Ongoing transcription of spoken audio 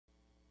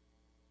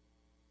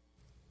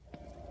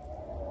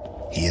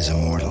He is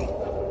immortal.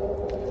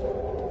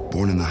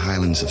 Born in the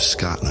Highlands of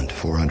Scotland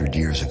 400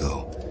 years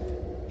ago,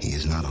 he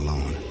is not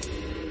alone.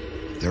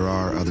 There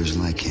are others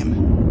like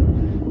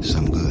him,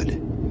 some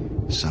good,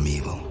 some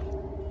evil.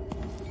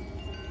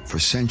 For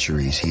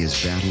centuries, he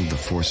has battled the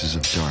forces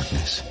of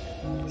darkness,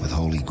 with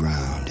holy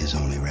ground his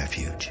only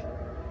refuge.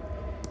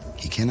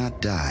 He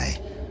cannot die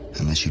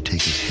unless you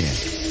take his head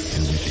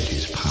and with it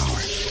his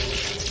power.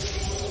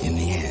 In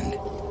the end,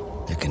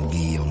 there can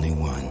be only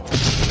one.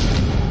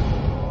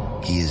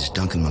 He is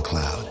Duncan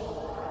MacLeod,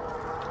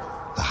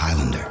 the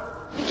Highlander.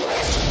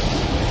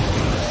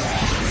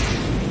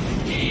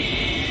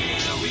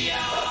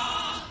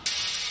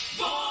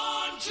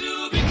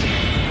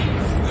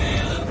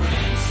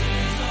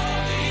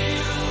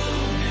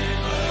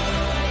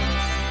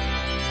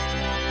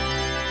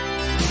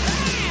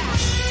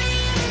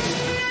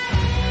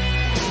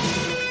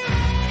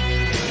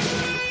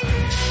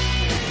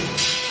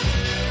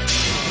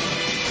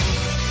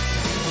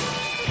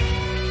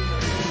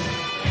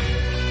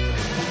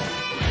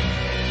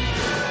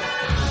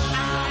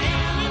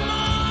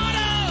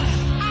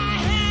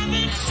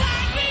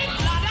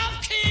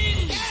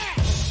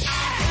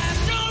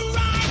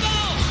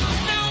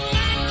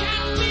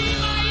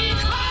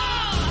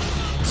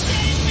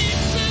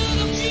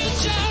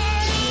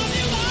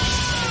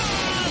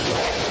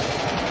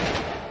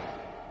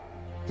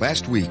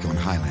 Last week on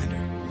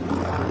Highlander.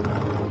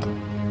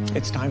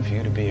 It's time for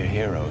you to be a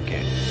hero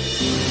again.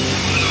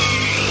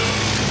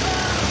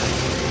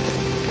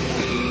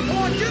 Come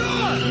on, get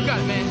on! You got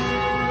it, man.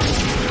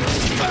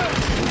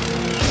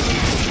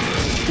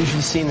 You should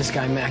have seen this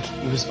guy, Mac.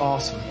 He was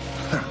awesome.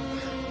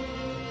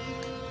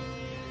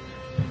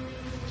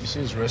 You see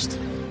his wrist?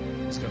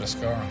 He's got a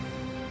scar.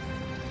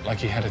 Like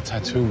he had a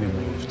tattoo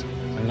removed,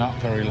 and not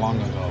very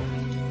long ago.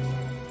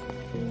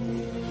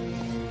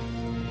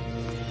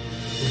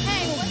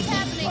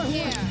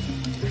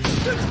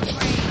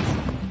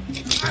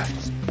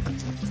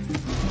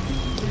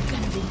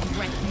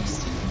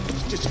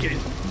 Just get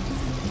it.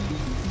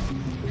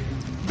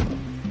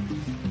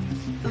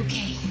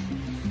 Okay,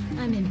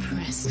 I'm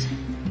impressed.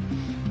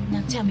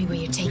 Now tell me where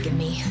you're taking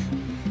me.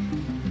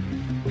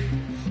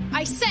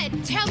 I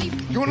said, tell me.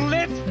 You wanna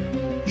live?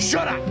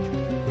 Shut up!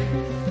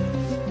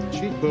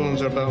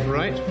 Cheekbones are about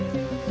right.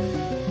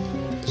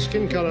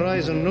 Skin color,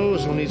 eyes and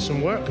nose will need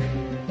some work.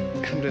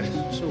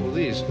 And so will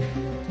these.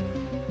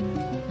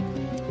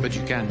 But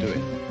you can do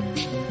it.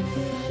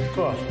 Of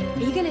course. Are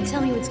you gonna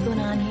tell me what's going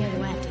on here, or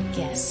do I have to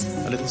guess?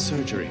 A little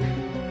surgery.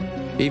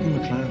 Even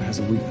MacLeod has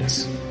a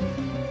weakness.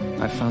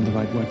 I've found the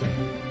right weapon.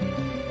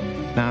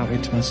 Now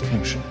it must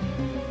function.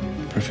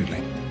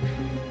 Perfectly.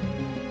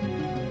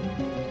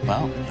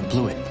 Well, you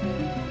blew it.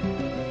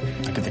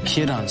 Look at the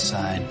kid on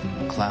side.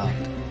 MacLeod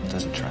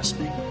doesn't trust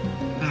me.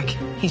 Mac,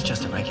 he's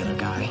just a regular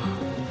guy.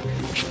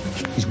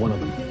 He's one of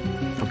them,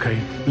 okay?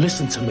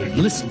 Listen to me,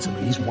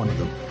 he's one of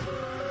them.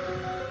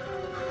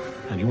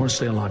 And you want to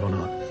stay alive or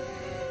not?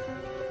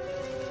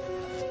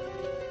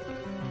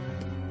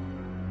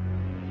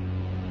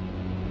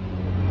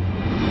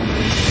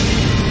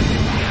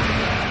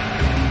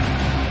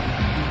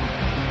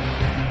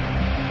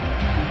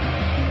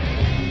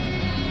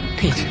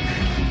 Pete.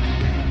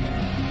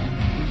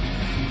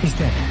 He's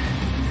dead.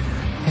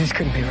 You just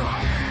couldn't be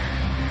wrong.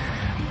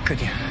 Could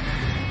you?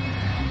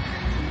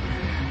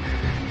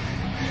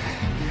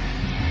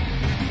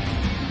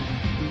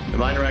 The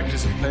minor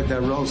actors have played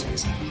their roles,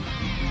 Lisa.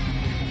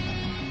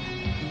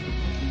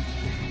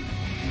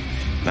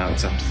 Now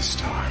it's up to the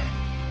star.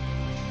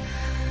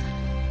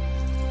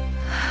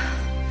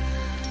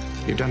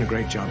 You've done a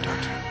great job,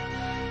 Doctor.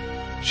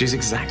 She's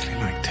exactly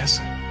like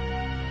Tessa.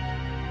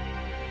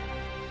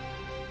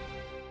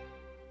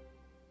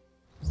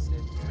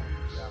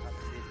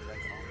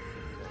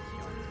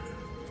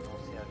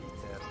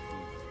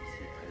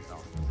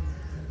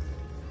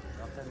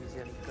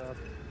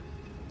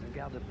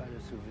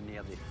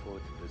 Souvenir des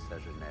fautes de sa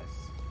jeunesse,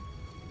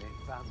 mais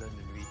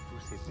pardonne-lui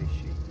tous ses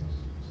péchés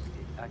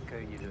et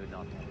accueille-le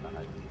dans ton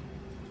paradis.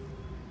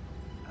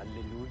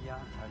 Alléluia,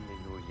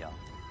 Alléluia.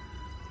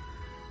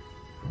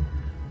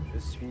 Je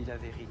suis la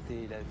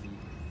vérité et la vie.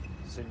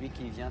 Celui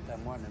qui vient à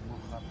moi ne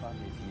mourra pas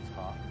mais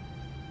vivra,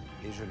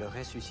 et je le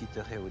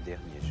ressusciterai au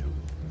dernier jour.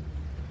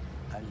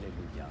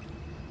 Alléluia.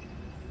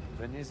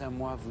 Venez à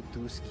moi, vous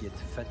tous qui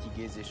êtes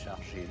fatigués et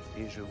chargés,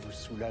 et je vous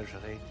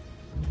soulagerai,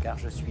 car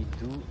je suis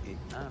doux et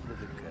humble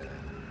de cœur.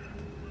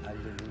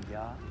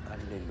 Alléluia,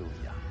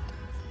 Alléluia.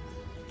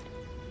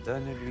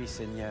 Donne-lui,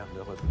 Seigneur,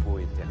 le repos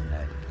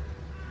éternel,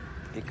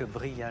 et que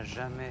brille à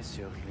jamais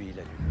sur lui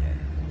la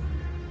lumière.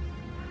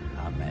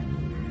 Amen.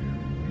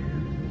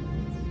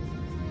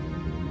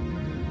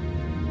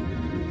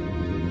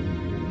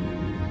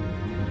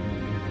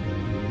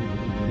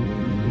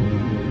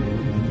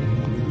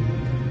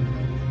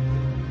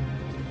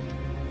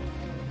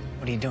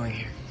 What are you doing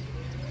here?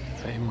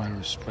 Pay my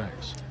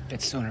respects.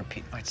 Bit sooner,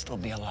 Pete might still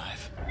be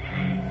alive.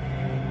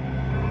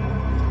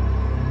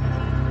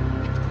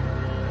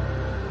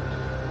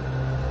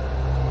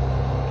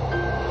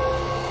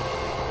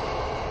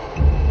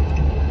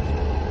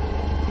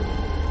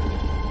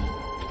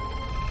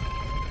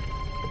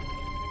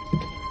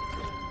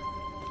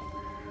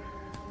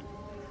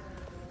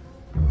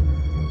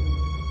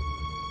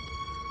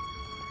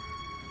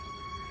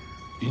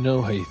 You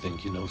know how you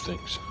think you know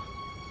things.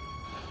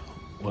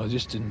 Well, I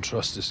just didn't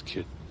trust this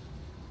kid.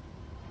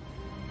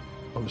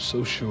 I was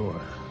so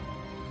sure.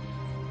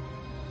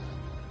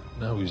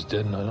 Now he's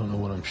dead and I don't know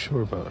what I'm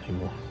sure about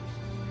anymore.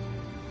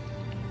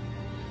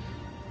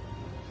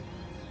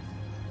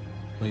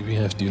 Maybe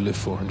after you live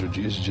 400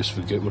 years, you just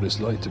forget what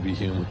it's like to be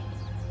human.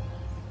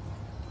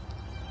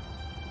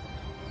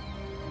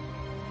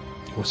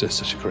 Was that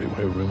such a great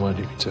way of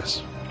reminding me,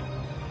 Tess?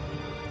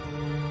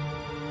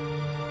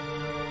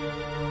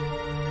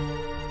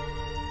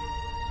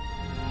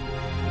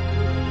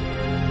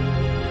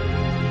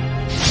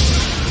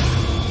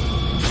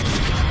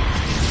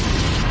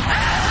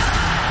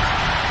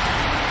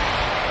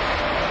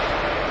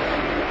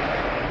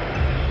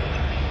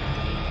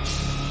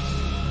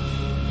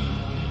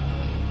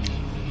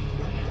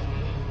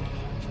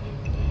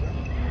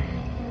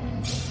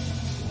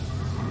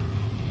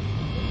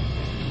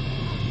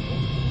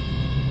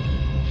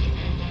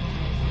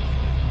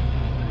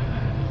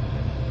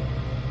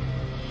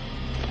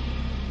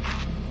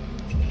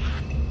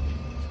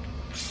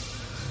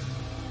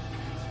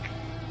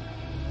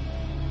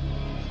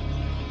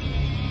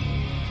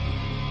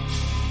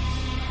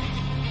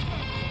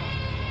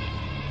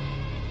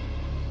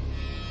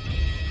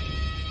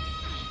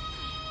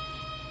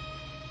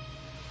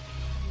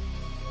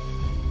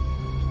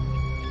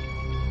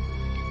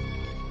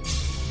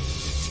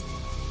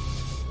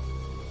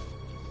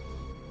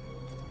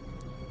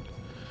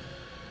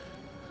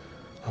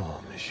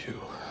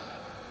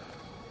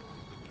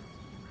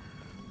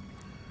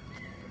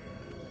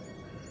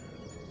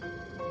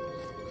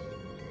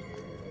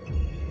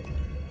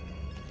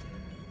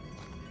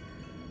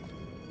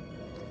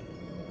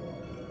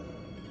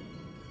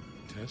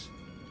 Tess?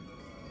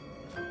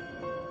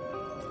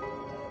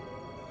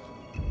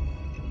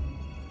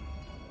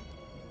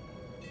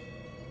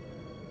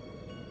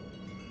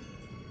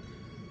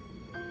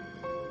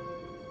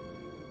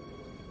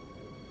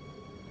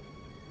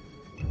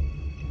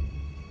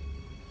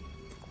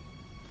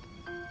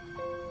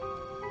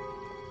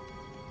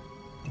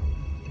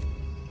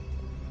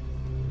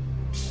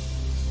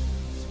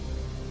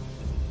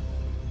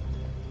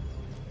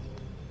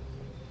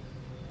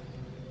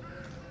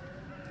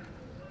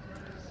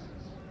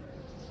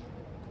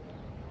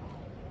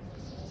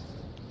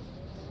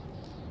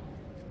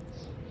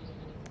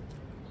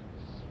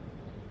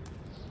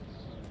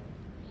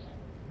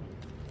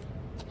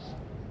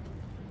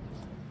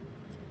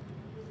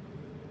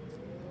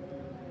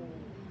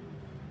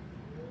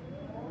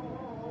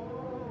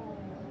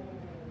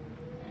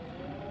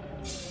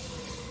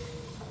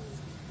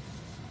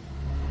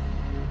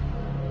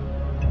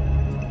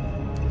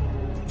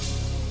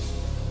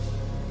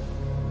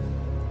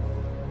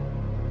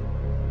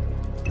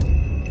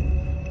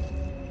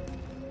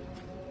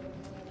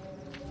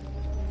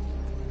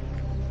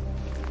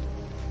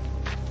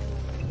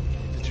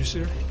 See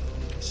her?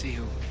 See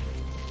who?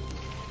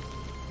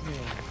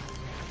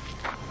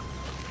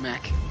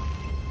 Mac.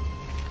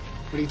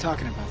 What are you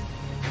talking about?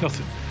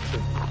 Nothing.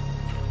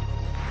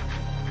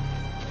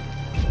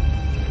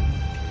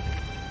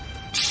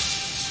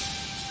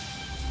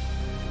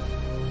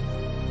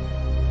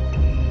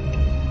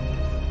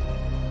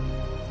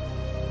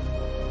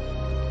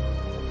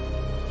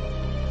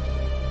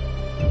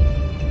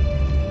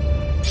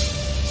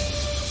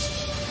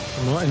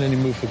 I'm not in any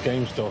mood for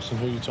games, Dawson.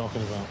 Who are you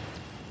talking about?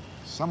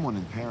 Someone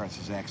in Paris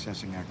is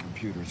accessing our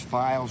computers,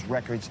 files,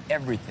 records,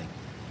 everything.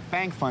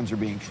 Bank funds are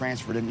being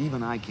transferred, and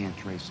even I can't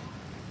trace them.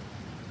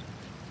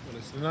 Well,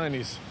 it's the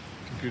 90s.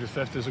 Computer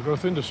theft is a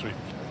growth industry.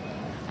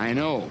 I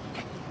know.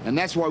 And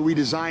that's why we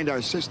designed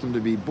our system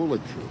to be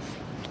bulletproof.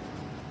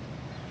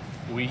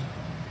 We?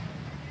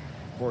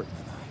 Horton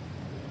and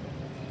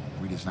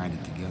I. We designed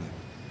it together.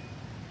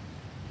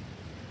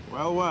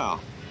 Well,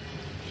 well.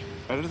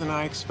 Better than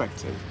I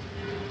expected.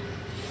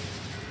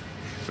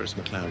 First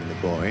MacLeod and the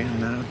boy, and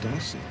now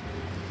Dawson.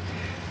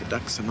 The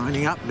ducks are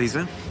lining up,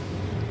 Lisa.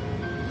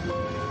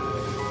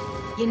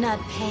 You're not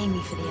paying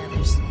me for the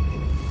others.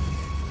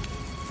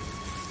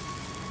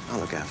 I'll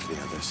look after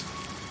the others.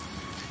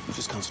 You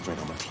just concentrate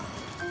on MacLeod.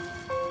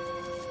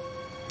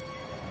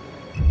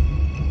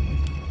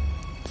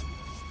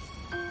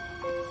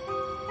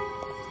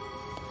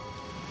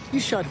 You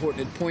shot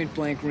Horton at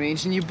point-blank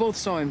range, and you both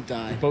saw him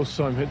die. We both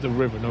saw him hit the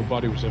river. No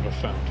body was ever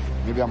found.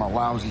 Maybe I'm a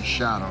lousy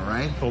shot, all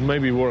right? Or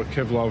maybe he wore a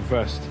Kevlar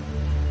vest.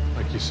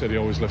 Like you said, he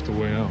always left a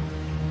way out.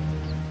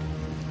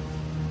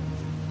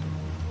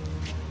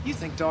 You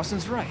think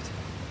Dawson's right?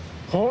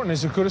 Horton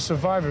is as good a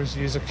survivor as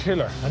he is a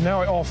killer, and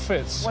now it all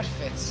fits. What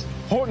fits?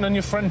 Horton and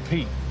your friend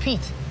Pete.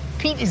 Pete.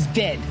 Pete is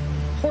dead.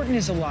 Horton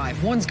is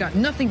alive. One's got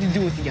nothing to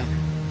do with the other.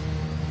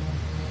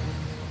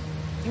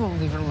 You won't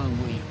leave it alone,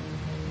 will you?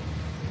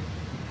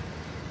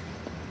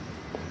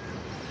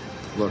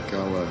 Look,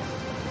 I'll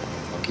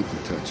keep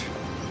in touch.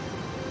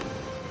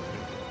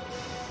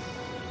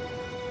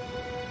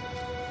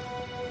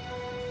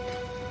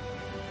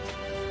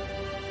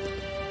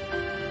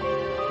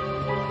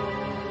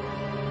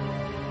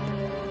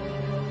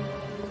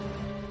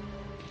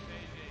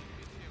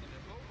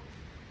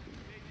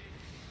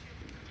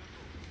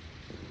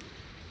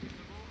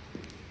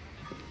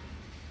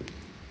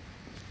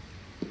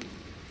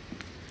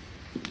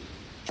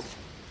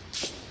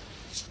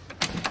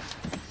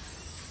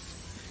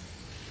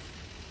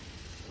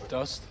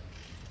 Dust.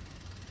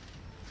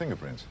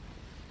 Fingerprints.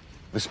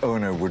 This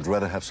owner would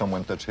rather have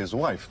someone touch his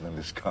wife than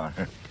this car.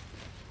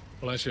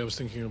 Well, actually, I was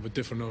thinking of a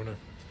different owner.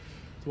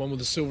 The one with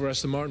the silver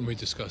Aston Martin we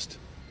discussed.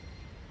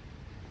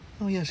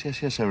 Oh, yes,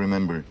 I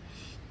remember.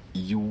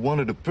 You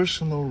wanted a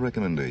personal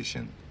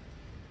recommendation.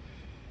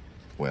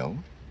 Well?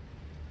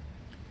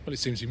 Well, it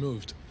seems he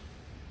moved.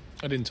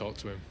 I didn't talk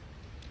to him.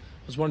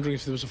 I was wondering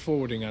if there was a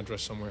forwarding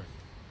address somewhere.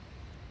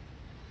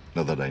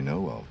 Not that I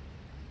know of.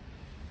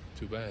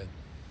 Too bad.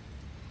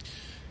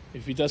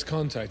 If he does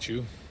contact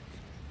you,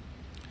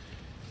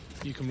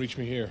 you can reach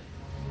me here.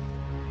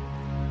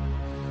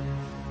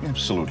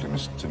 Absolutely,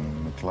 Mr.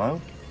 MacLeod.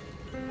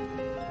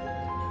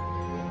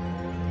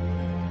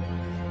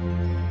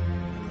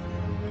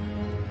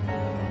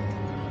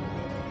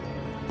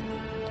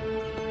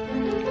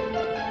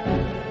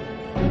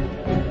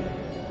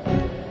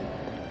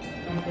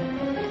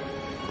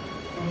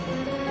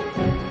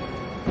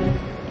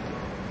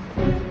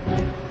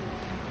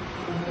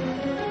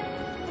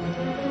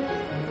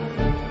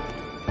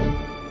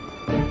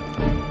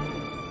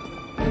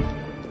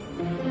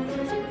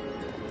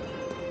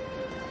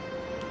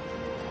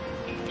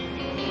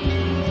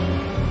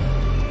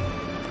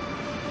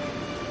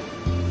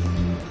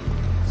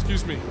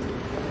 Excuse me.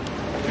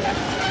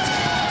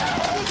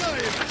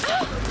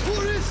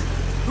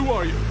 Who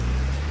are you?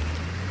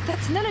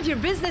 That's none of your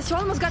business. You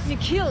almost got me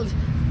killed.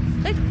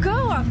 Let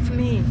go of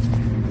me.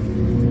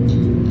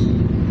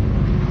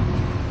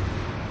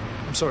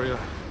 I'm sorry.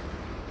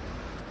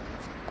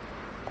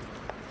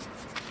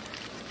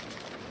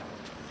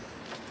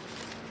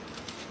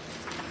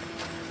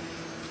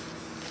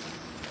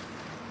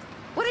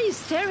 What are you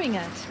staring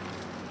at?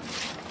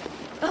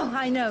 Oh,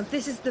 I know.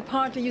 This is the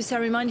part where you say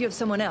remind you of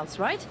someone else,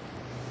 right?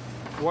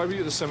 Why were you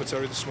at the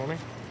cemetery this morning?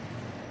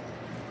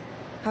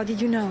 How did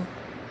you know?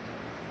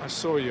 I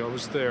saw you. I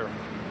was there.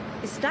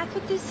 Is that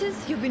what this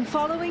is? You've been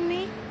following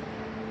me?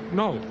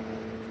 No.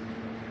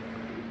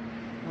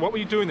 What were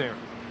you doing there?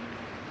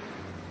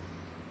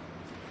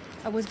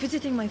 I was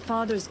visiting my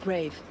father's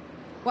grave.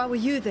 Why were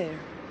you there?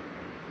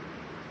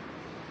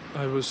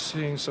 I was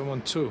seeing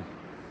someone too.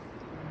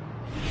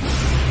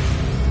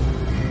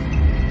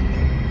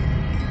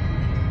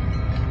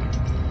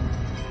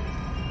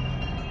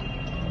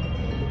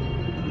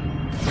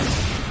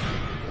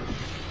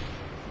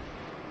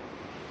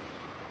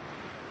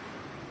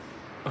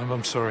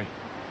 I'm sorry.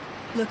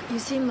 Look, you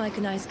seem like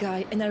a nice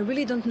guy, and I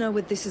really don't know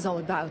what this is all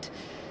about.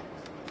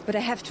 But I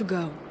have to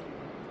go.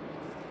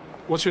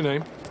 What's your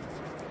name?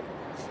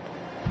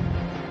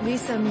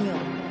 Lisa Meal.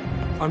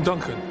 I'm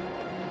Duncan.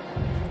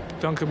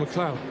 Duncan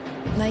MacLeod.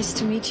 Nice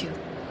to meet you.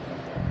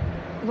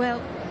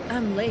 Well,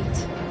 I'm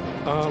late.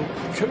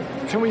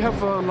 Can we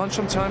have lunch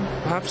sometime,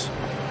 perhaps?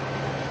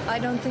 I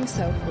don't think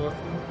so.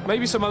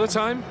 Maybe some other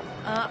time?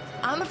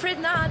 I'm afraid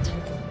not.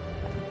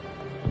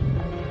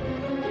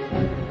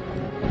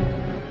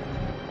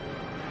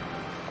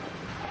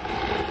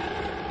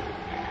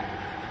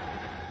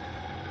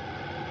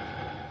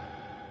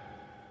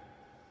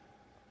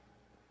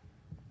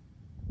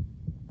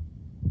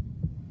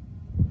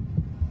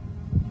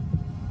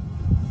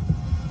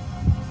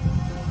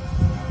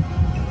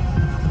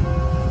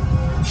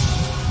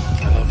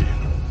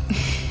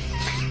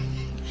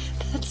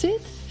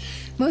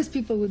 Most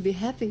people would be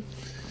happy.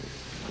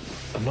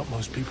 I'm not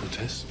most people,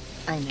 Tess.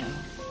 I know.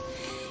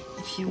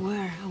 If you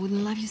were, I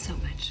wouldn't love you so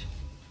much.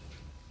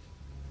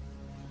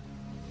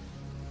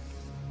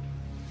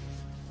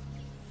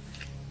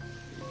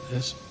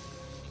 Tess,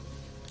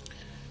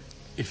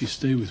 if you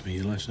stay with me,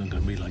 your life's not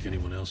going to be like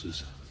anyone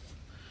else's.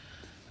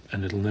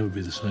 And it'll never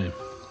be the same.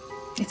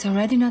 It's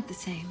already not the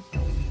same.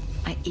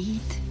 I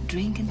eat,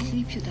 drink, and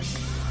sleep you,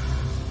 Duncan.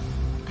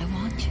 I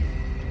want you.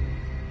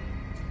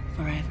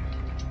 Forever.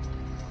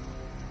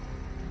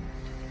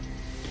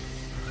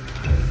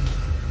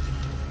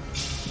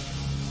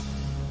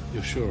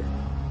 You're sure?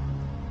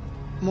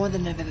 More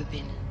than I've ever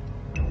been.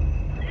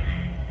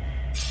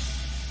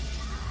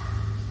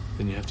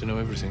 Then you have to know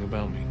everything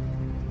about me.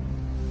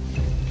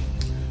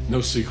 No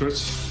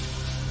secrets.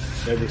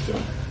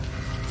 Everything.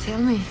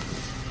 Tell me.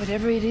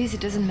 Whatever it is, it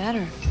doesn't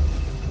matter.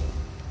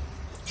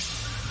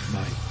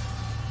 Mine.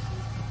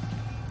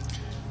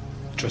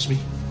 Trust me?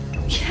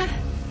 Yeah.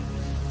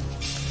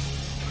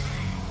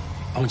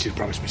 I want you to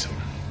promise me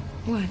something.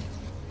 What?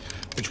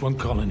 That you won't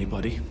call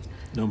anybody,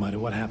 no matter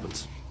what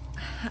happens.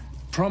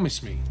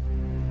 Promise me.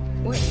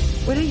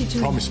 What are you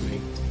doing? Promise me.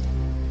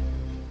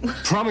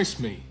 Promise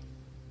me.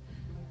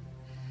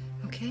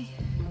 Okay.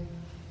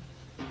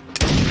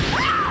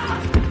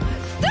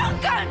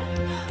 Duncan!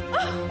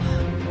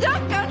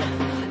 Duncan!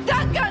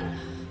 Duncan!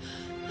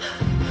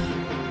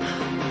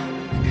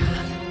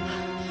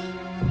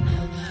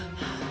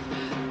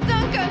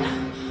 Duncan!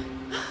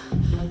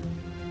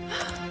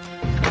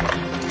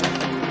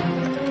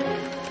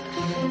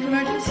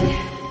 Emergency!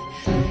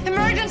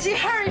 Emergency!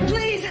 Hurry,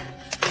 please!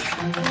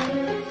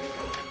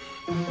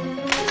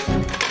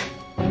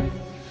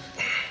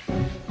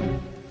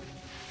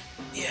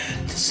 You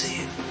had to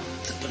see it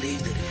to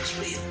believe that it was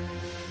real.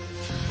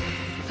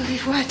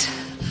 Believe what?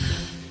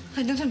 I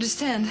I don't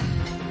understand.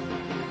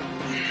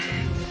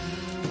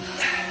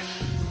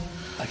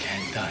 I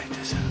can't die,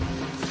 Tessa.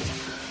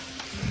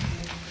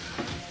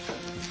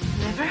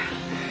 Never?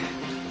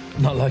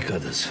 Not like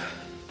others.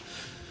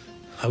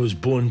 I was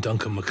born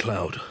Duncan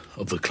MacLeod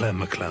of the Clan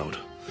MacLeod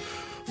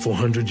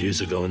 400 years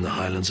ago in the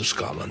Highlands of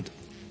Scotland.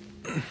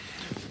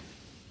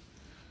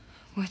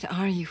 What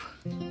are you?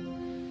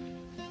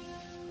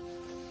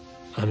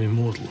 I'm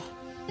immortal.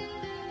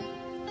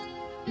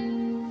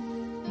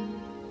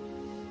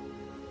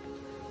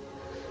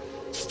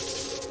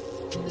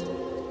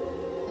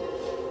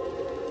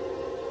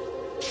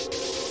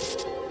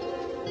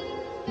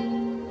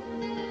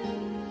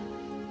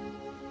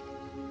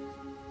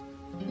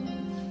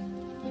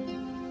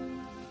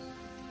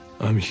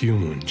 I'm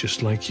human,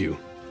 just like you.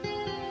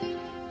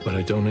 But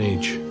I don't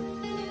age.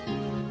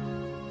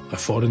 I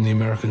fought in the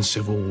American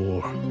Civil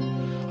War.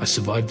 I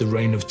survived the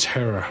reign of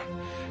terror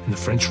in the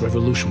French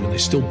Revolution when they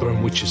still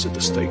burn witches at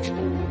the stake.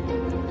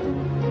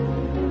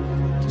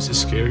 Does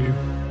this scare you?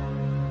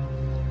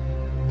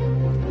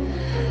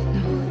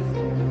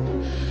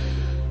 No.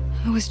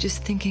 I was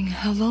just thinking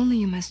how lonely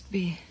you must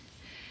be.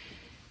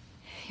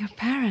 Your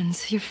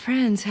parents, your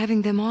friends,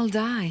 having them all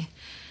die.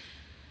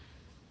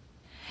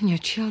 And your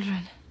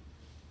children.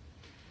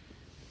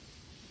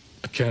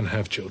 I can't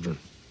have children.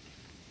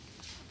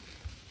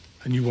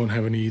 And you won't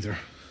have any either.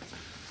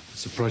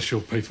 It's the price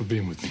you'll pay for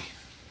being with me.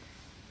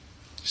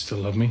 You still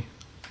love me?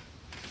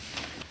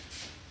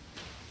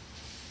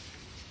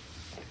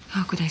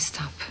 How could I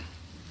stop?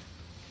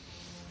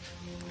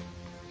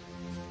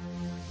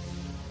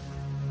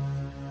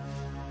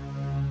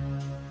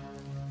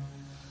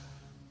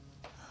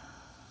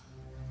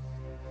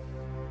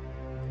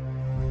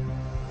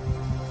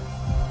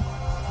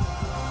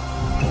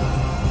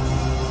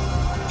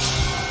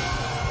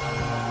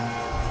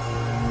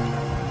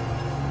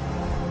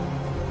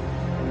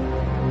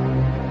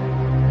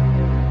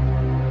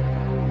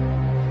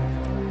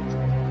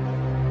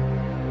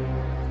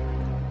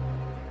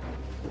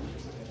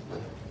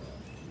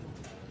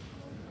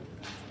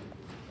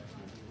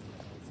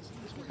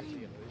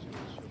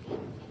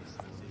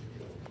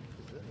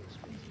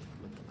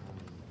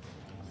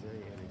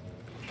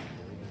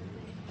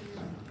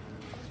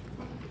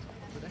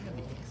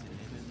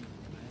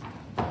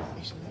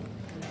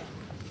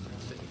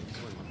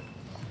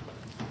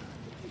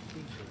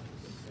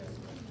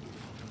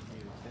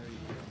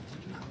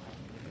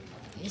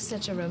 You're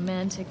such a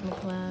romantic,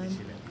 MacLeod.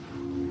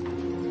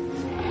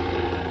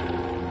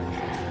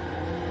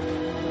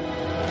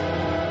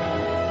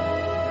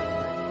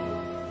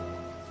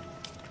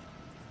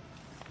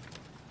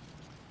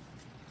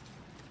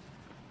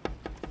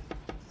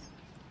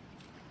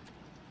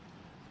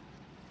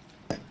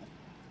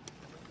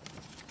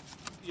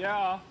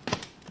 Yeah.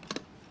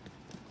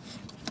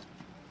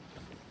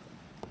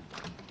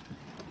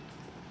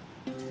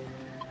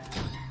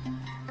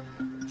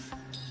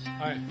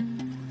 Hi.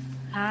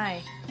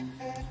 Hi.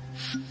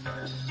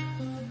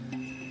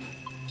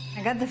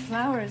 I got the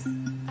flowers. You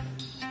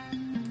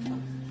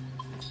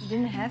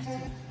didn't have to.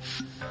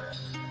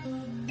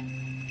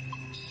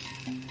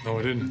 No,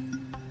 I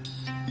didn't.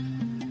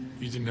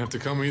 You didn't have to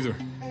come either.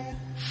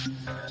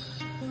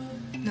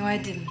 No, I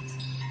didn't.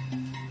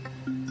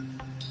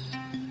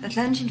 That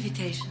lunch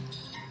invitation.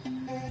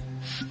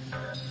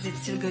 Is it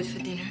still good for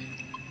dinner?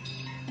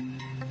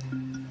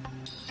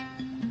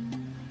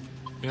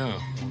 Yeah.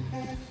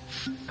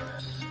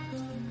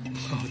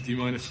 Oh, do you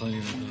mind if I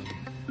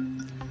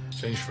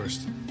change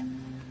first?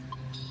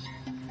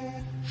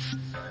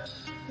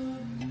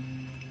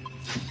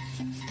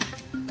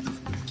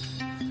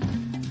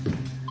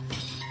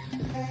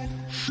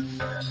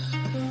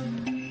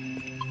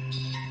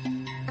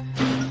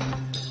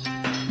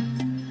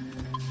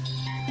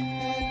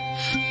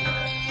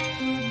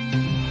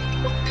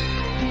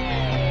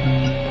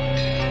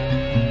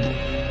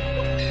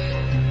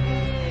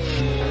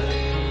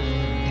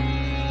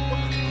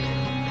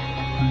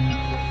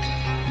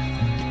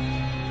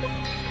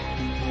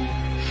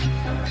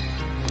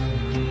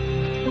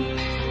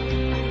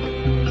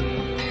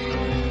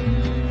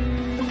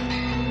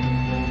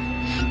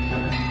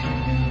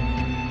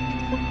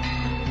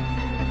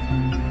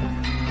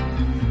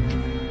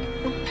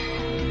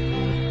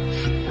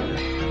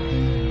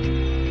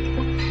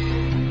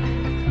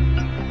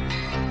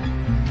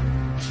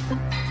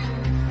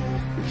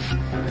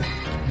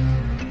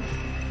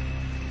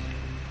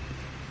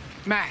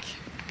 Mac,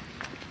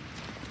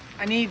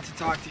 I need to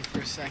talk to you for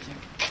a second.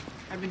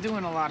 I've been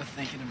doing a lot of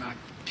thinking about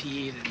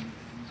Pete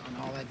and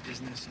all that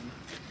business, and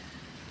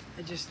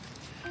I just...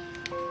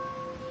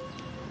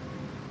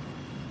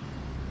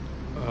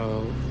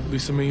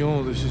 Lisa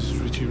Mignon, this is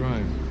Richie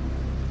Ryan.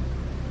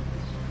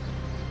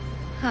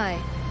 Hi.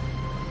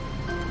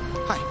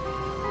 Hi.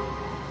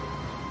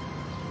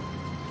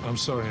 I'm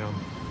sorry,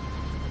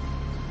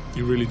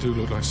 you really do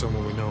look like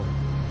someone we know.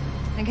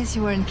 I guess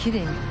you weren't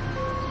kidding.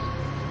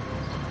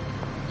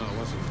 No, I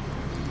wasn't.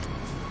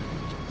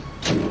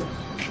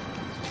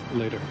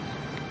 Later.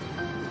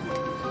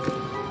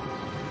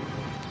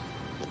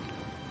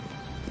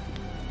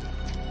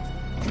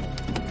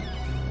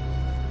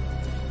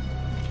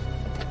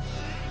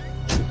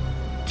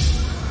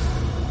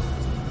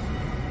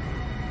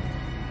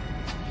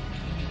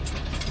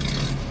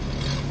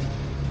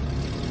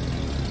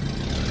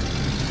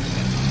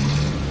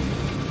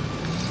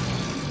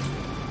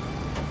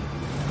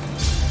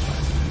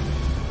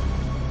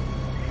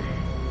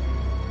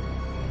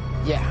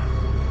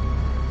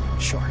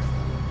 Sure.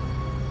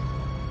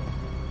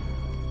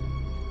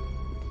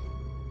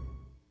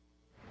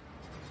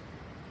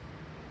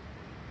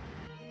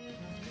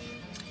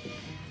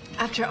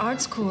 After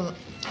art school,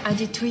 I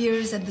did 2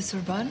 years at the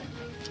Sorbonne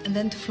and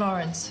then to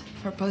Florence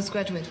for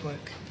postgraduate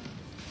work.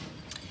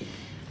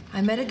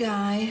 I met a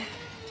guy,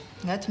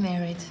 got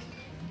married,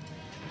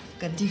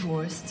 got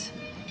divorced.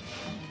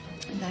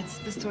 And that's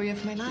the story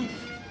of my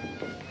life.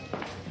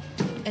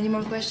 Any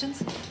more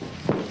questions?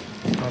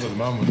 Not at the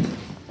moment.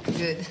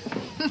 Good.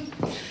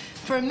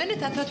 For a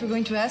minute, I thought you were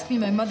going to ask me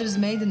my mother's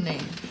maiden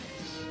name.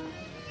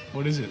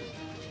 What is it?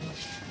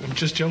 I'm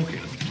just joking.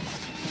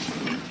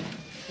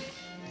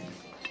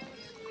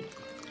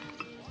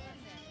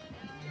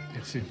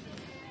 Merci.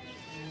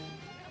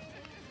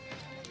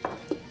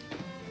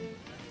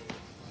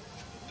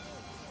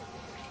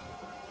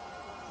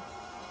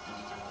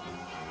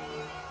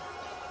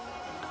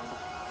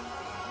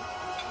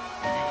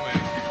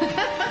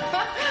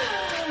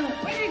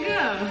 Where do you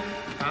go?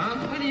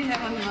 Huh? What do you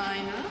have on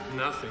mind, huh?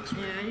 Nothing,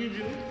 sweetie. Yeah, you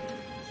do.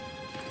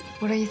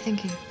 What are you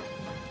thinking?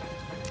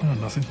 Oh,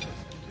 nothing.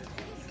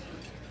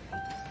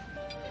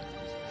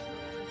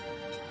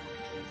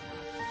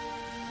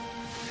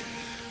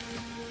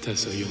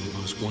 Tessa, you're the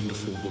most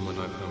wonderful woman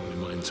I've known in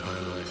my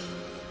entire life.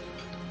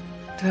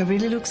 Do I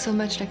really look so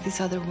much like this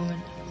other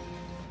woman?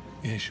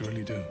 Yes, you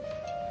really do.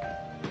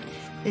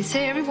 They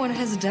say everyone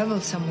has a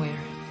devil somewhere.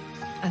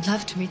 I'd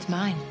love to meet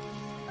mine.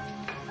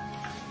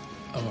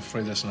 I'm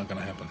afraid that's not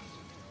gonna happen.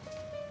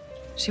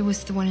 She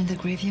was the one in the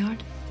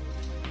graveyard?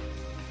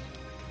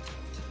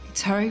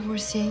 It's her you were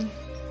seeing?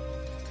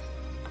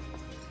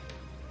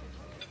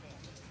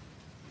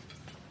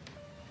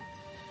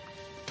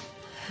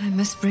 I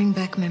must bring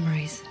back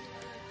memories.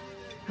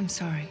 I'm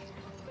sorry.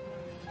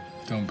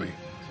 Don't be.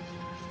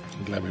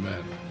 I'm glad we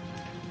met.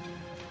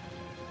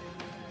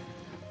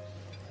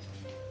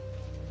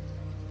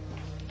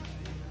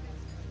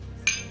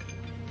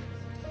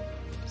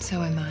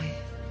 So am I.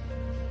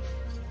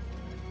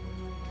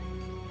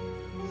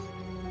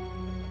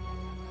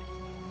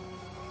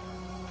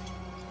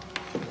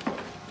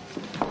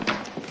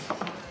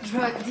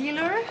 Drug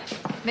dealer?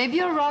 Maybe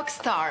a rock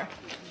star.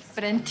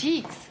 But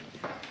antiques.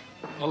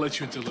 I'll let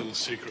you into a little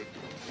secret.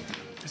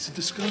 It's a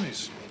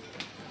disguise.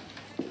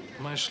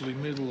 I'm actually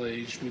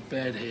middle-aged with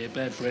bad hair,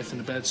 bad breath,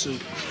 and a bad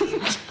suit.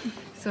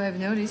 So I've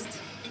noticed.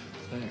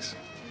 Thanks.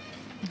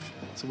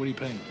 So what are you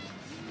paying?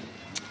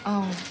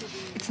 Oh,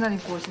 it's not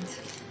important.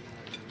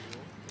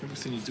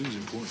 Everything you do is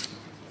important.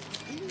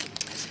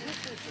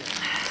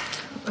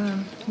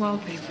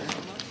 Wallpaper.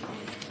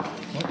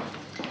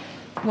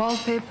 What?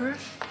 Wallpaper?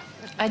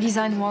 I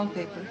design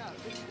wallpaper.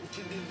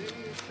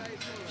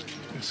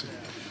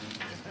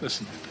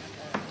 Listen.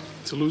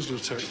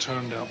 Toulouse-Lautrec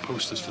turned out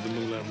posters for the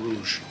Moulin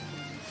Rouge.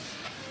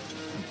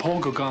 And Paul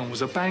Gauguin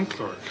was a bank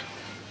clerk.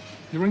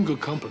 You're in good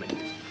company.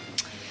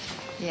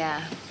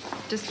 Yeah,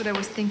 just what I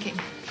was thinking.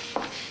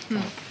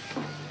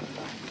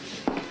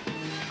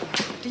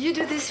 Do you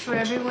do this for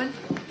everyone?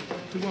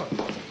 Do what?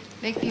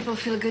 Make people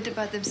feel good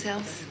about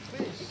themselves?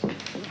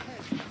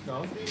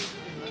 No.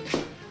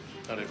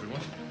 Not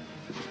everyone.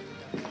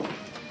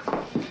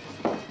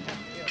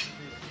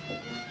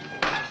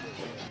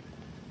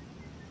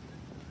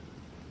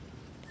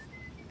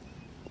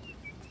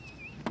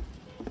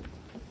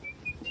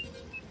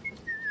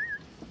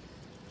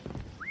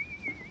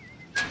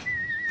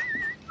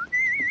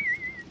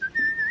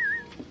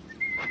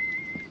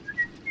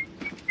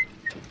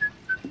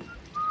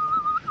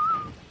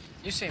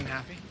 You seem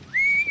happy.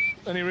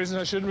 Any reason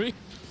I shouldn't be?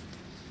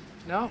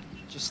 No,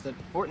 just that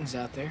Horton's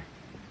out there.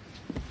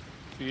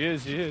 He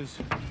is, he is.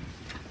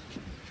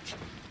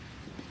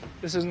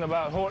 This isn't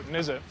about Horton,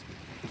 is it?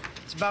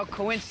 It's about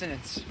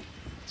coincidence.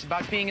 It's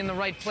about being in the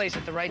right place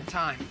at the right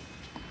time.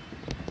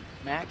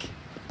 Mac,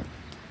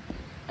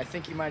 I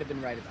think you might have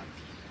been right about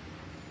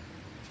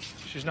Pete.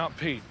 She's not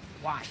Pete.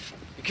 Why?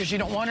 Because you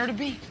don't want her to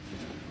be?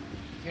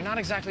 You're not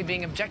exactly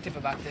being objective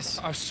about this.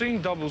 I've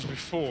seen doubles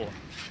before.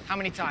 How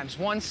many times?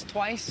 Once,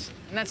 twice?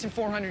 And that's in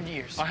 400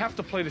 years. I have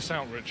to play this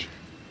out, Rich.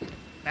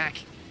 Mac,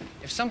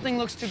 if something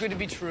looks too good to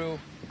be true,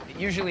 it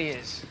usually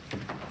is.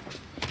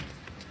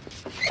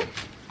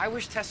 I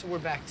wish Tessa were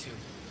back, too.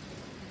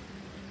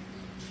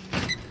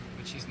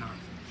 But she's not.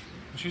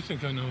 Don't you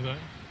think I know that?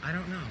 I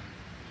don't know.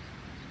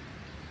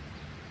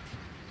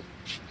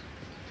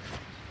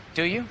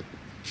 Do you?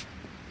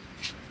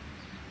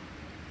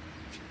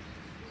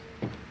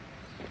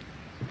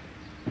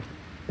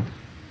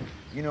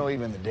 You know,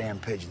 even the damn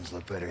pigeons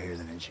look better here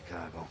than in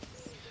Chicago.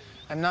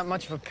 I'm not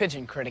much of a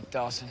pigeon critic,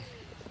 Dawson.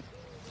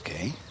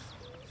 Okay,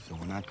 so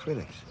we're not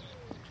critics.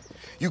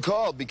 You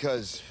called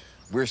because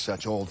we're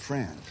such old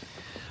friends.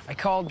 I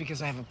called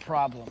because I have a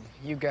problem.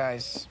 You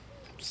guys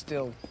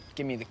still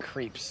give me the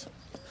creeps.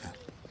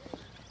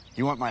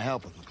 You want my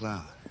help with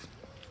MacLeod?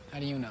 How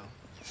do you know?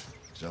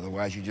 Because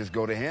otherwise you just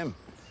go to him.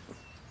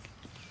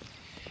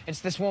 It's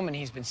this woman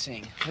he's been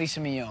seeing, Lisa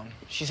Millon.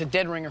 She's a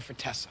dead ringer for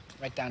Tessa,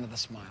 right down to the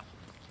smile.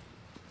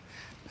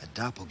 A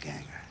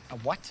doppelganger. A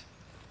what?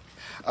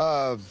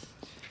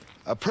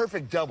 A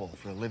perfect double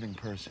for a living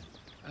person.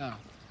 Oh.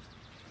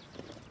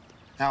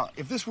 Now,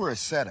 if this were a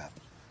setup,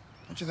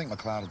 don't you think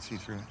MacLeod would see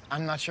through it?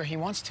 I'm not sure he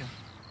wants to.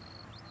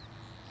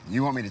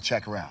 You want me to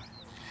check around,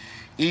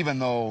 even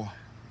though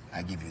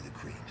I give you the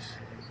creeps?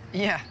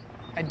 Yeah,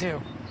 I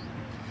do.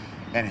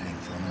 Anything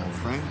for an old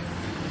friend?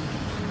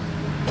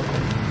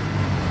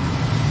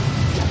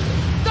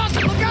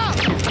 Dawson, look out!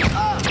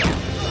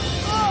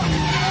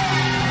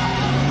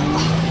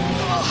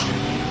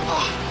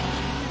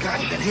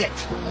 God, you've been hit.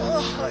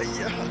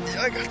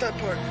 Yeah, I got that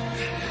part.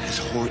 It's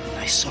Horton.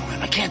 I saw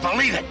him. I can't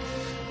believe it.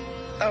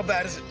 How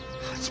bad is it?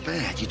 It's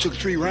bad. You took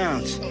 3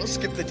 rounds. Oh,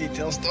 skip the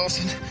details,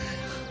 Dawson.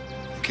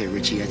 Okay,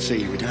 Richie, I'd say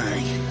you were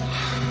dying.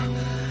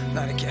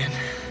 Not again.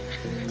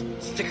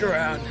 Stick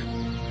around.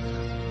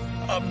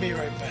 I'll be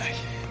right back.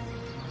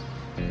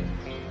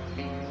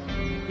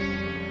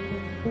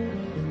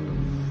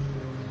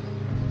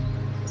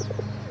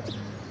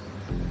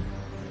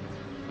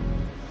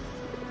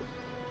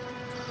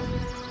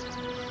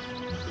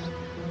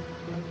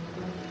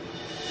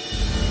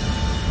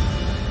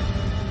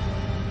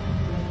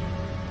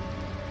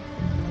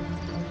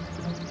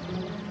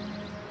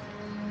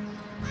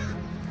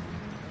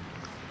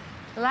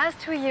 The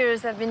last 2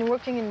 years I've been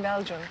working in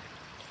Belgium.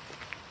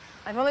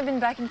 I've only been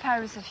back in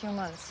Paris a few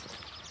months.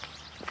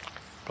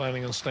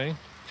 Planning on staying?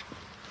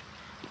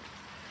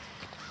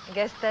 I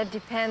guess that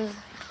depends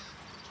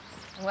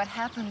on what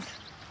happens.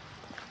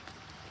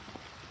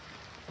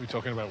 Are we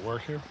talking about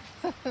work here?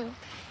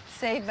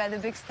 Saved by the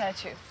big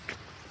statue.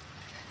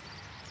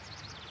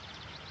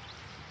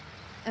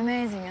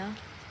 Amazing, huh?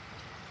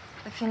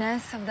 The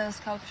finesse of those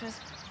sculptures.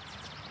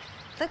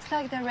 Looks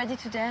like they're ready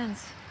to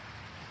dance.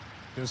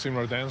 You ever seen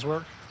Rodin's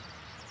work?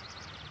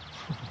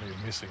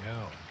 You're missing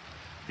out.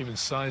 Even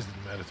size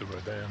didn't matter to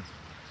Rodin.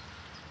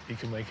 He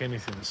can make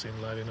anything that seemed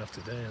light enough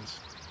to dance.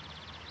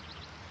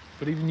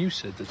 But even you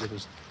said that there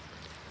was...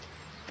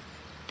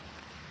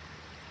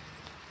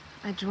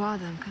 I draw,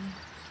 Duncan.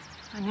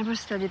 I never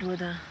studied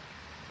Rodin.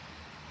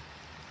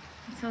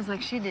 It sounds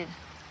like she did.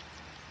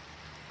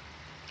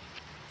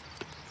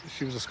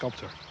 She was a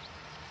sculptor.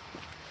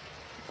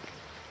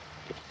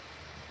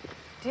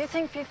 Do you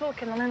think people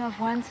can only love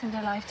once in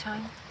their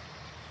lifetime?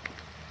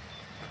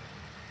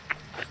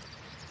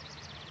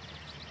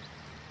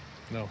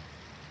 No.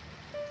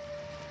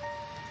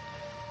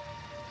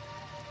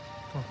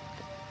 Huh.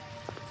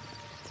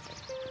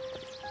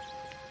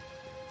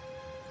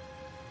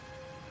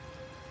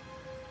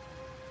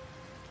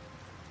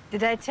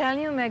 Did I tell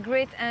you my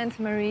great-aunt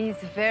Marie is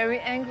very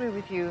angry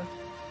with you?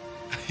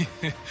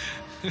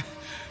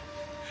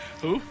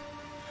 Who?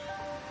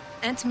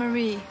 Aunt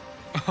Marie.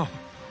 Oh.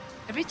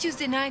 Every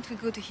Tuesday night we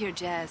go to hear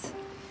jazz.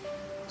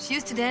 She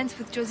used to dance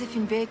with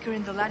Josephine Baker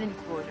in the Latin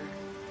Quarter.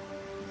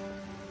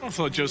 I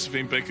thought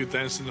Josephine Baker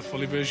danced in the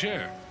Folie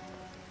Bergère.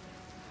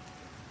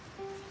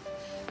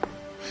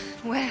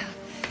 Well,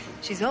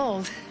 she's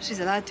old. She's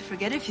allowed to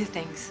forget a few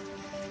things.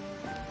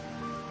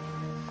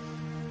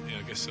 Yeah,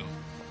 I guess so.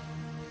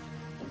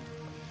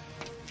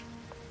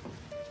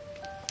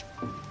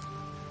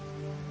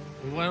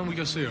 Well, why don't we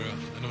go see her?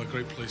 I know a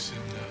great place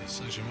in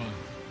Saint-Germain.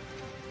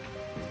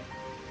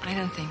 I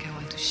don't think I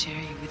want to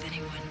share you with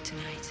anyone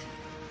tonight.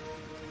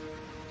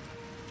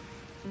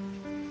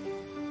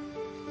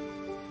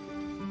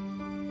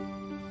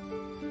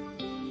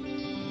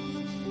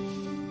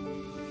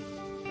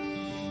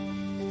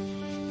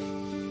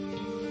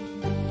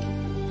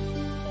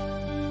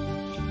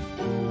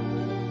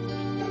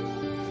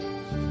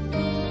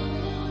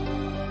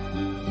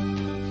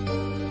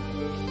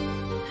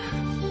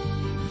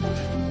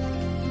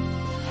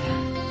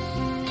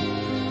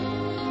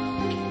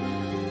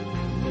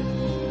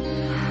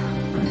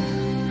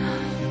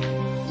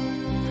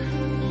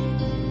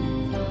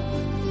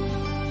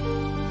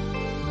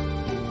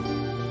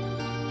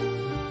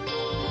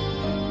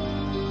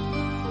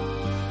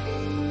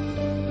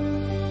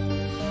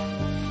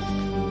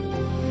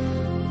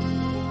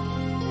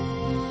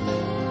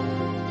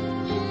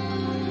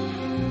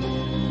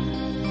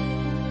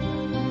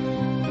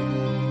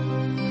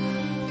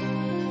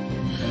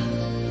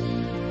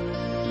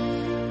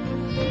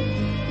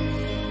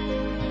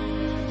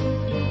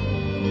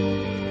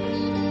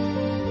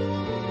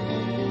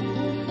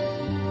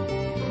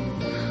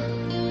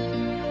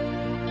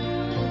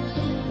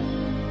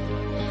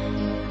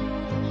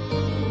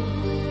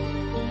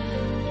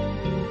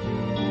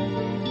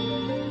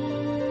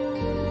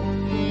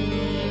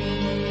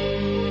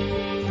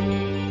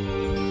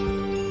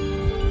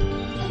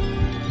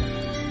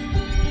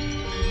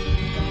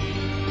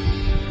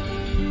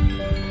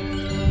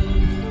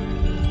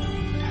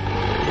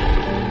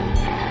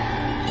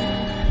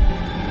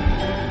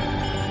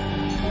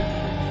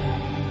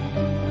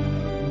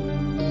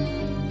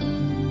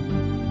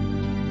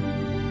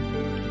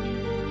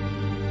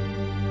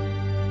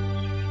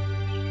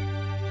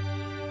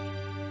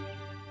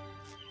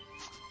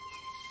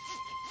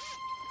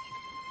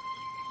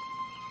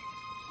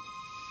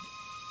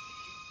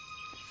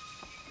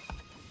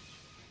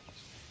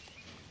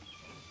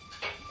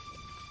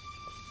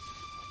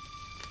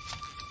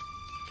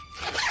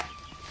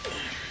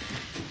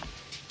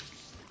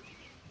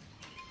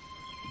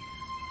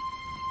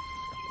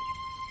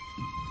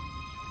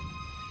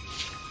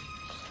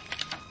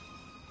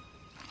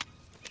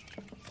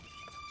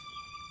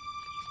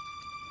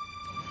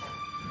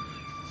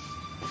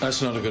 That's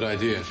not a good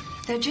idea.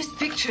 They're just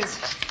pictures.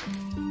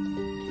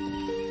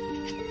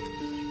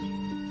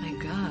 My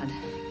God.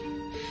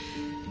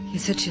 You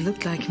said she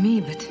looked like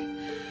me, but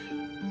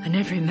I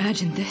never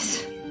imagined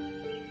this.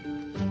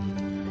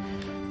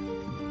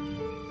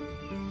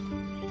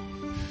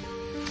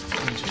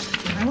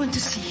 I want to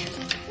see.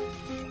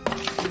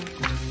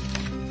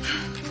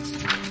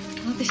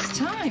 All this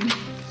time.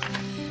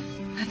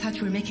 I thought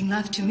you were making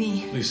love to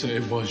me. Lisa,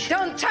 it was...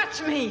 Don't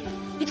touch me!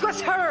 It was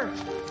her!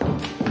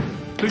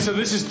 Lisa,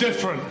 this is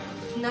different.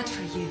 Not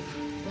for you.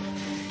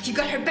 You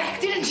got her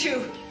back, didn't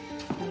you?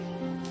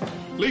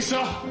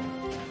 Lisa!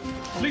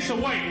 Lisa,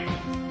 wait!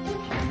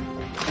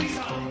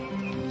 Lisa!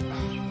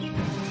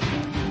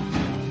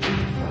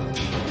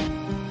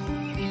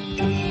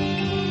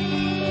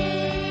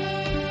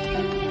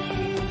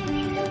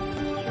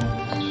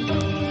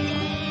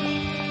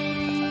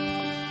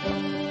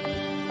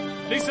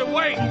 Lisa,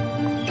 wait!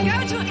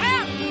 Go to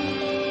hell!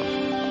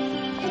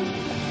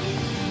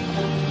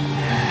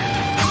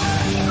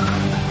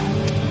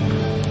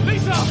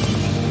 Lisa!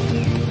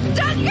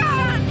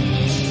 Duncan!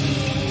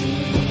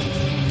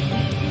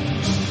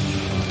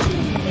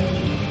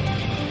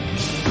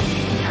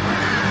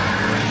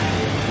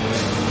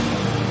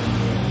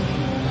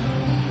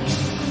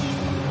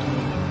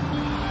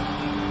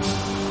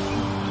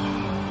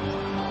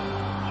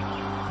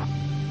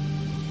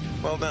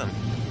 Well done.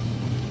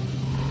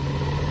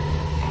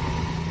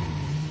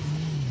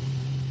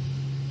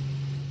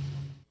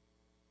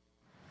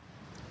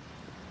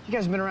 You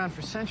guys have been around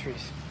for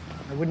centuries.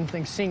 I wouldn't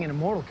think seeing an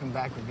immortal come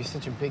back would be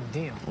such a big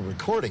deal. Well,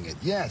 recording it,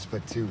 yes,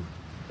 but to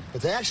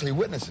actually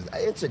witness it,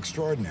 it's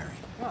extraordinary.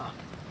 Well,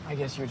 I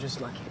guess you're just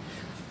lucky.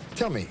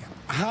 Tell me,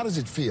 how does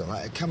it feel,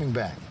 coming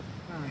back?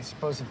 Well, I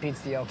suppose it beats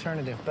the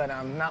alternative, but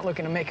I'm not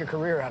looking to make a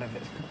career out of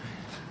it.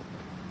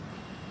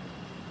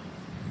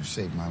 You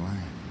saved my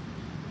life.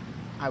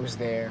 I was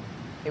there.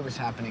 It was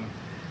happening.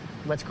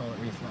 Let's call it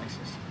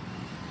reflexes.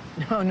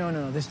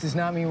 No. This does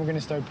not mean we're going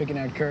to start picking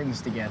out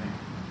curtains together.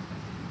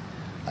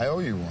 I owe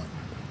you one.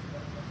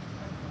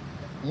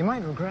 You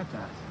might regret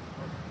that.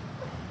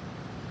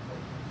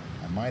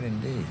 I might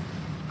indeed.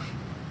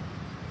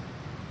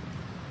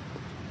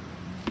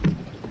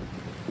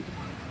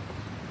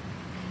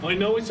 I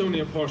know it's only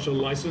a partial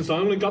license. I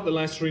only got the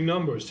last 3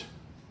 numbers.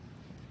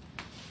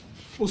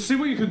 We'll see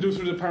what you can do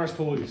through the Paris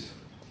police.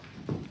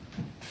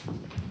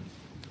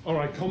 All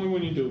right, call me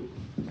when you do.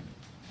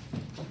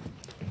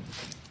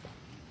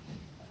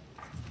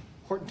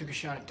 Horton took a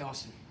shot at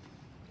Dawson.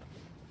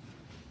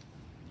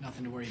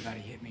 Nothing to worry about,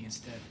 he hit me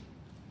instead.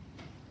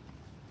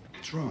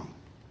 What's wrong?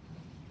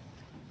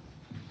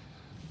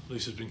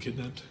 Lisa's been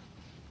kidnapped.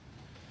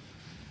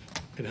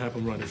 It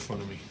happened right in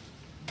front of me.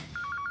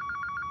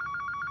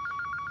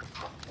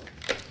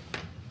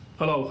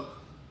 Hello.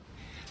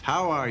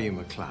 How are you,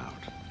 MacLeod?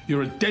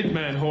 You're a dead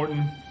man,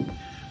 Horton.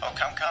 Oh,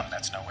 come.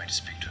 That's no way to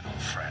speak to an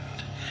old friend.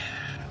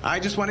 I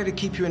just wanted to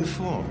keep you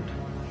informed.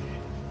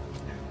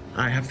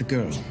 I have the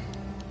girl.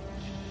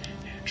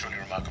 Truly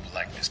remarkable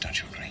likeness, don't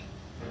you agree?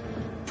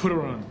 Put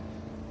her on.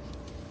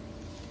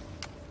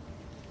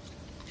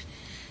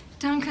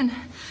 Duncan,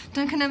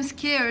 I'm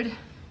scared.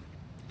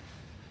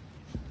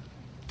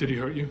 Did he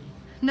hurt you?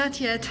 Not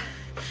yet.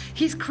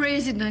 He's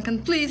crazy,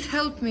 Duncan. Please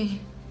help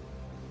me.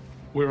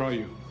 Where are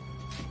you?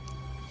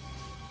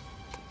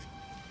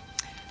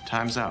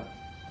 Time's up.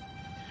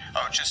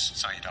 Oh, just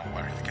so you don't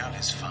worry, the girl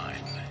is fine.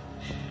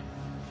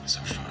 So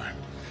far.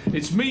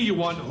 It's me you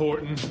want,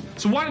 Horton.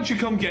 So why don't you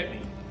come get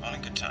me? All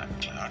in good time,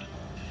 MacLeod.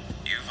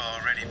 You've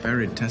already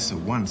buried Tessa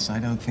once. I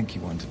don't think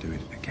you want to do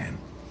it again.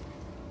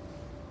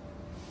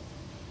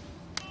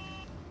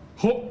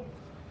 Ho!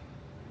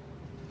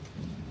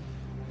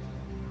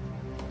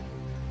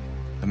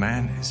 The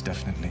man is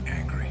definitely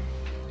angry.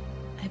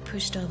 I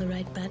pushed all the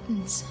right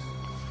buttons.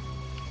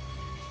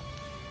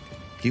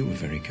 You were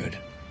very good.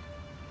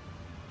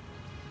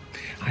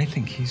 I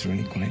think he's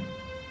really quite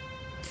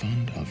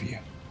fond of you.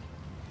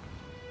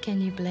 Can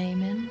you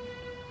blame him?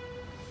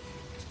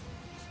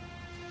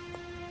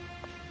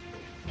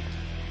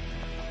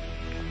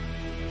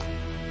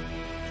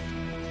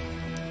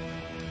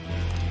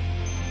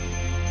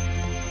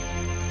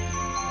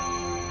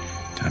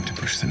 Time to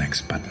push the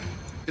next button.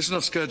 It's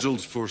not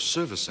scheduled for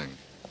servicing.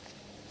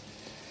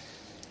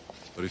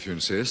 But if you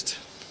insist,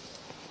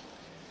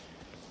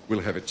 we'll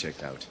have it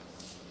checked out.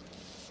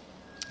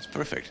 It's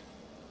perfect.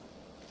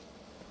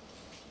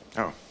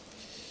 Oh,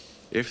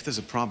 if there's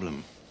a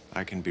problem,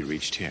 I can be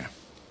reached here.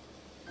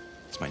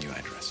 It's my new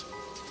address.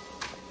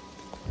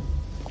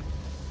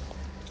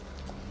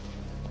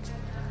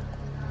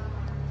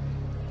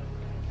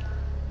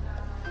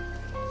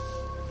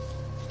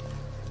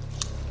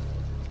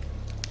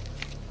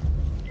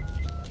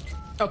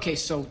 Okay,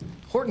 so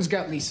Horton's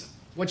got Lisa.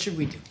 What should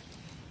we do?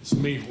 It's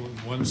me, Horton,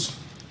 once.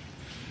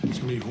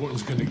 It's me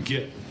Horton's gonna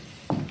get.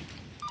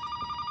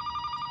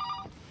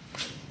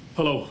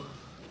 Hello.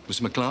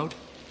 Mr. MacLeod?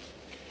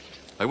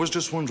 I was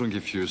just wondering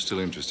if you're still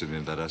interested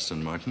in that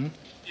Aston Martin?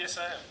 Yes,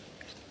 I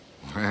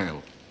am.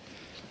 Well,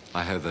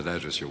 I have that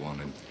address you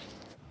wanted.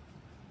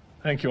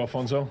 Thank you,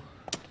 Alfonso.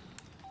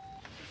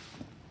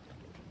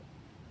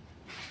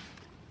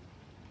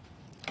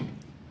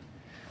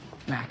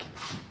 Mac,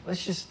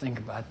 let's just think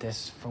about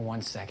this for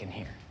 1 second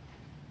here.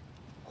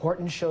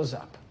 Horton shows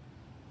up.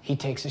 He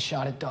takes a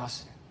shot at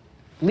Dawson.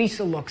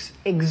 Lisa looks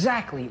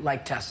exactly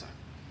like Tessa.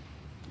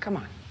 Come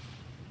on.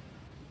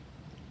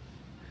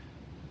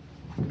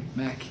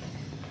 Mac,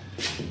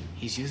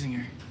 he's using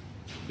her.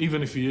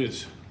 Even if he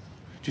is,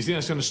 do you think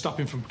that's going to stop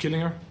him from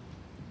killing her?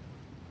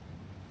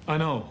 I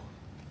know.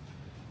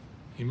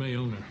 He may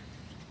own her.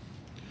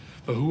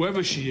 But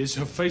whoever she is,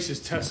 her face is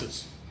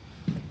Tessa's.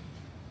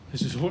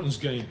 This is Horton's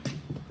game.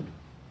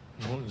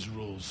 And Horton's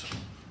rules.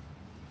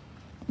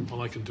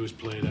 All I can do is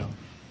play it out.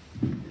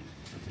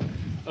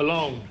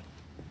 Alone.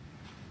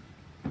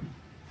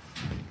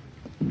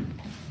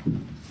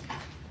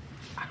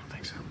 I don't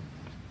think so.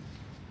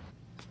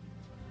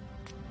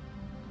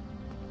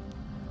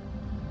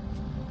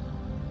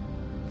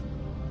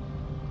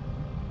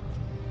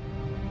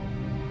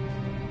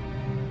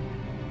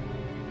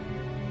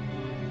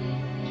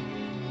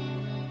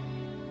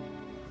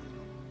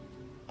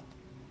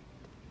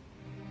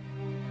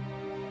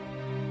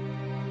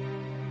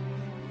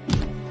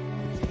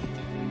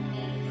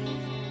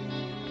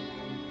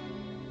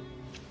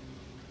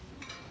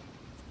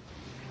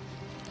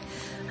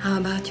 How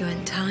about you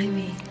untie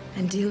me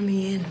and deal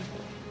me in?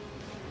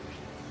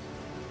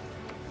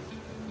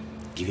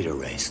 Give it a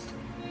rest.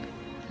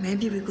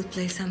 Maybe we could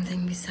play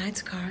something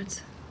besides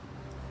cards.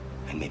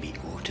 And maybe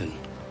Horton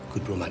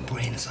could blow my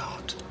brains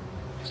out.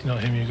 It's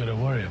not him you gotta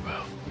worry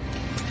about.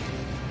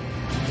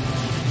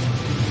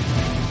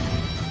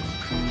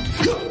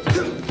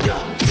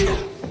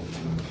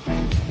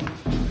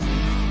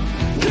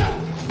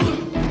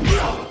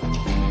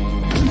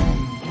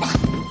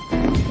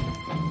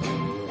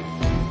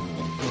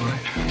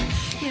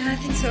 Yeah, I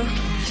think so.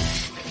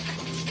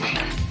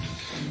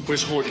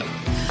 Where's Horton?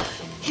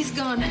 He's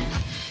gone.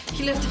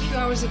 He left a few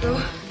hours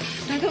ago.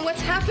 Duncan,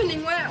 what's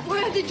happening?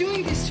 Why are they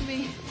doing this to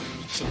me?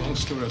 It's a long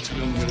story. I'll tell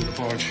you on the way to the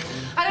barge.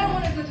 I don't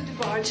want to go to the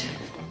barge.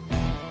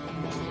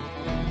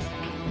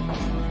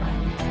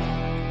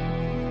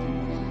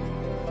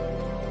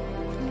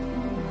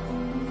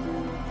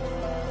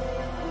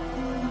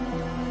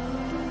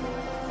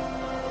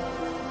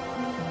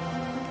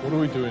 What are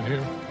we doing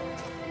here?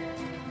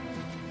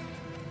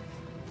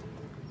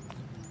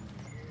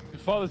 Your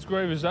father's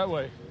grave is that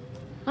way.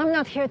 I'm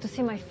not here to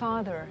see my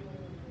father.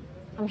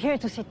 I'm here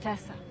to see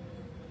Tessa.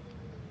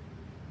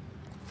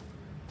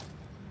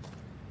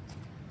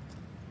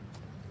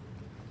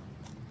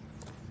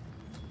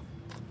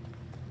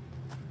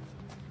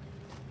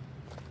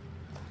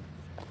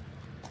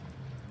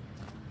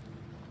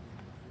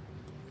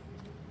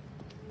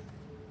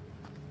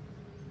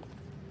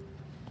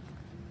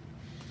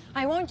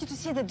 I want you to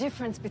see the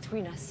difference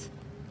between us.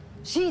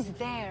 She's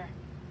there,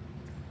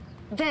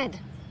 dead.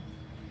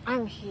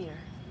 I'm here,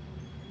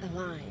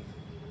 alive.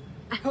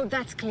 I hope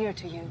that's clear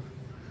to you.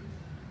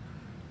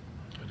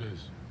 It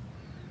is.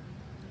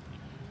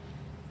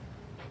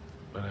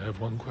 But I have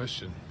one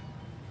question.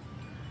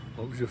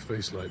 What was your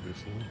face like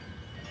before?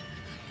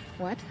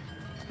 What?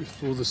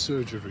 Before the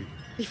surgery.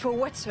 Before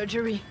what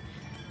surgery?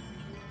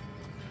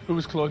 Who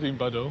was Claudine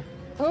Bardot?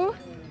 Who?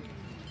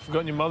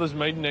 Forgotten your mother's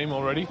maiden name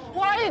already?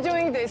 Why are you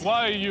doing this?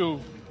 Why are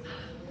you?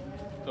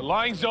 The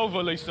lying's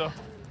over, Lisa.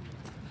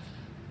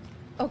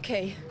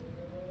 Okay.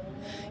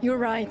 You're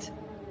right.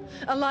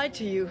 I lied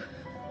to you.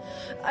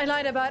 I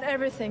lied about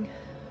everything.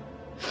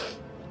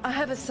 I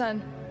have a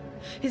son.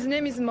 His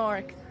name is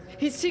Mark.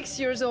 He's 6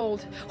 years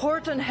old.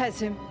 Horton has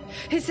him.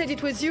 He said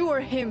it was you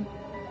or him.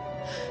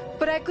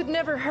 But I could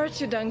never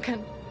hurt you,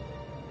 Duncan.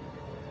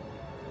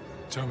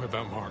 Tell me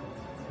about Mark.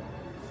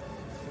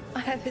 I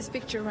have his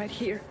picture right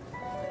here.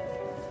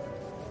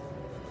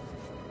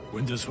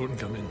 When does Horton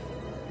come in?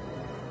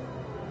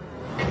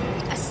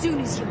 As soon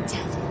as you're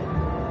dead.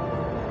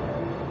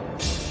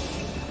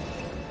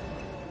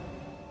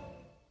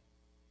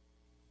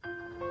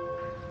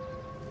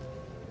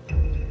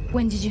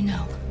 When did you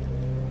know?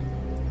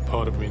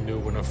 Part of me knew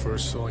when I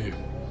first saw you.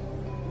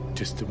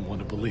 Just didn't want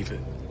to believe it.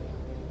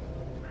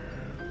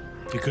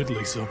 You're good,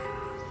 Lisa.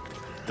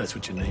 That's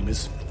what your name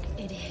is.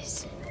 It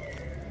is.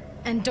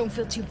 And don't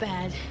feel too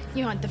bad.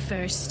 You aren't the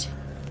first.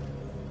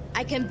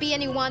 I can be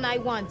anyone I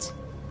want.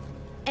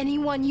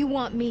 Anyone you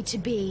want me to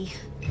be.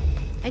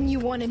 And you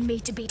wanted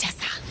me to be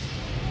Tessa.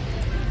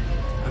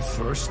 At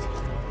first.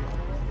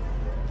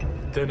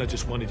 Then I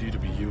just wanted you to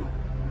be you.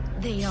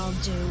 They all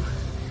do.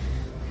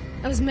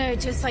 I was married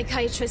to a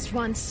psychiatrist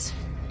once.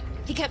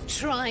 He kept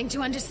trying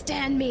to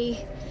understand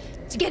me,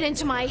 to get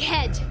into my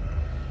head.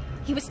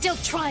 He was still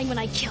trying when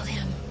I killed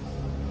him.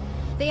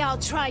 They all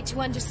tried to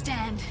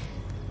understand.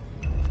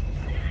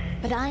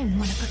 But I'm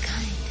one of a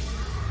kind.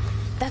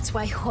 That's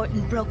why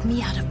Horton broke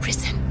me out of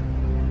prison.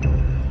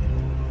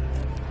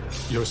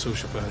 You're a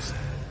sociopath.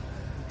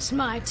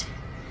 Smart,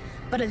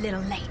 but a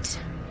little late.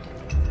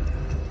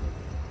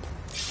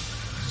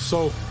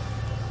 So,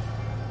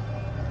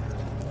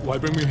 why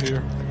bring me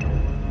here?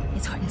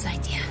 It's Horton's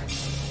idea.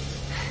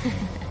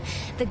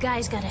 The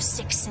guy's got a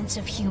sick sense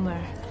of humor.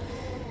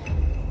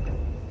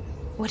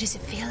 What does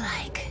it feel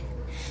like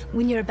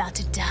when you're about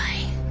to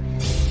die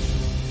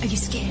Are you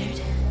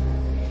scared?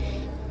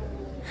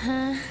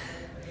 Huh?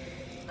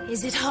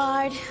 Is it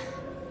hard?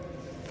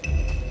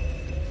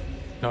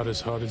 Not as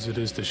hard as it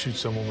is to shoot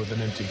someone with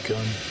an empty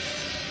gun.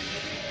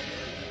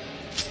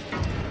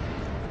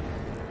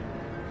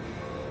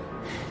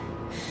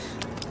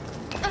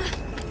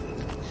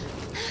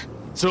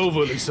 It's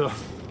over, Lisa.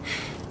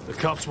 The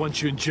cops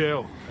want you in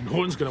jail, and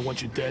Horton's gonna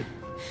want you dead.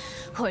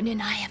 Horton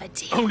and I have a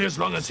deal. Only as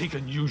long as he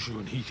can use you,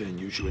 and he can't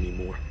use you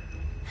anymore.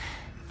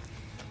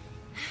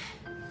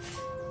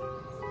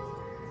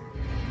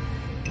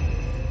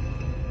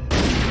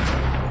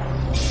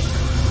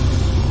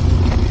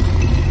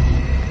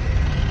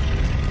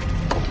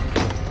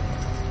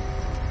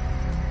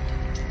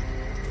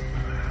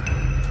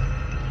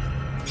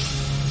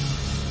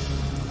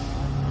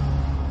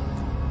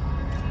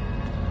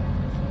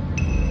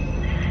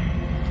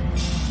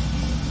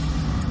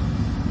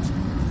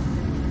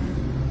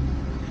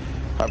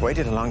 I've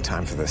waited a long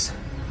time for this.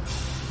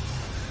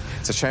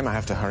 It's a shame I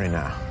have to hurry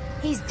now.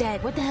 He's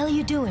dead. What the hell are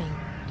you doing?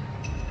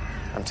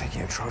 I'm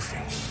taking a trophy.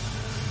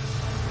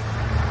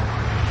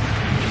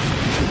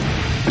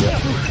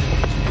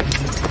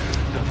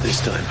 Not this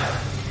time.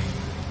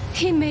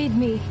 He made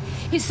me.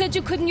 He said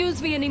you couldn't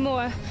use me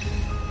anymore.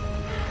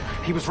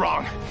 He was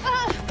wrong.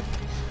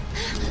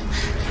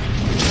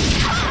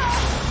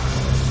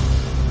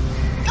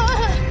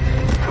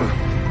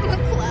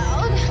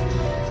 MacLeod.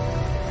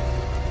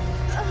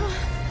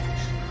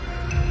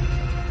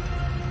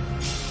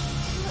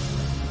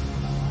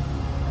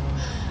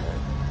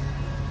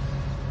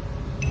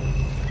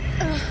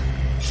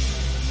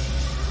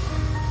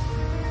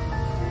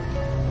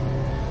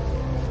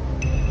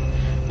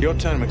 Your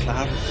turn,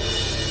 MacLeod.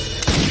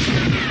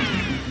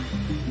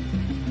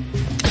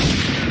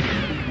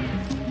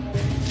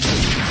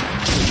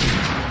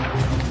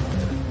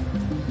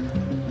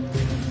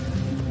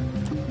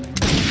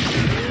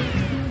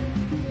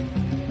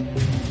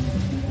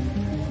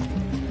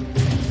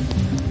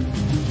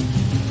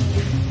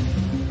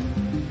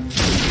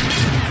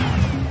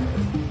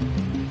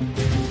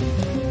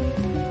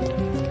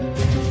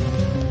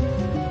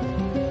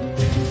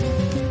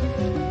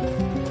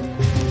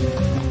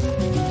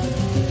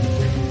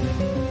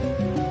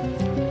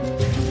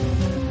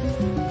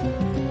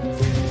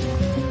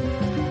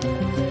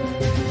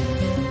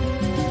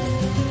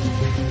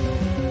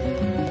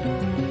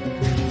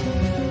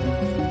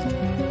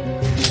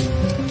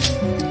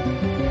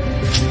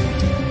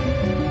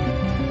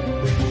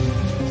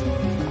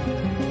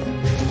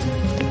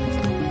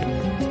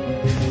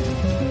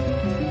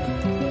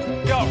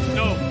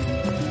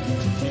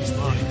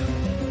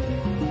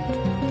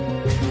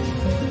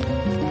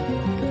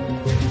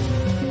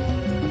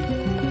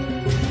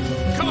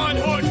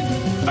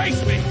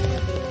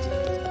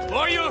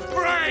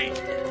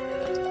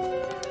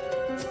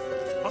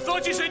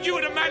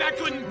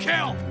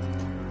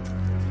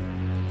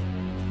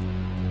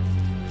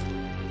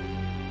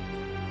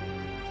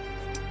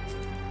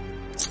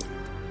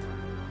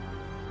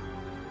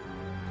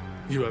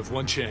 You have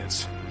one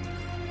chance.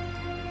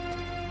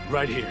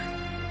 Right here.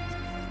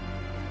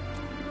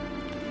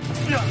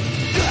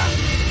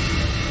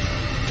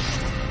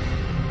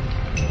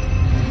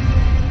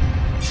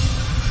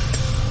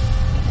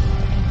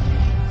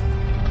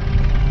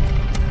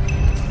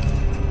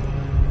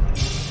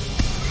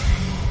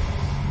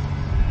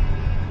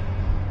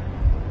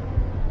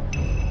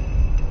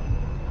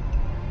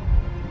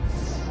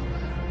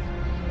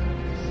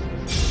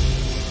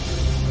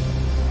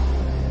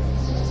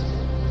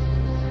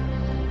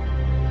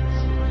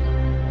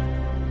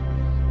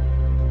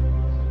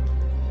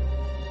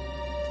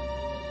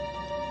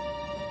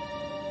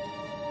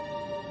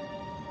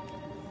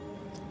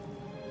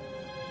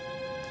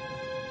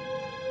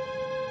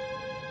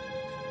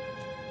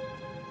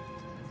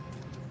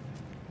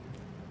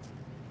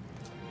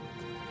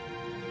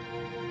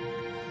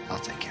 I'll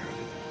take care of it.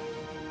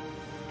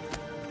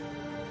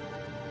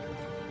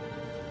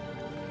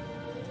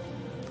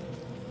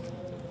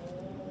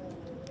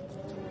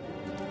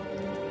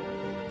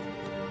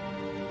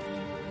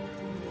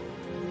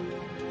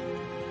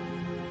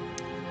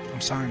 I'm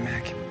sorry,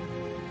 Mac.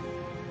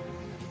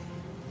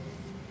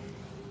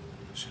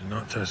 She's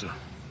not Tessa.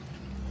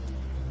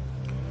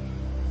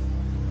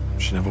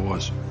 She never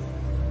was.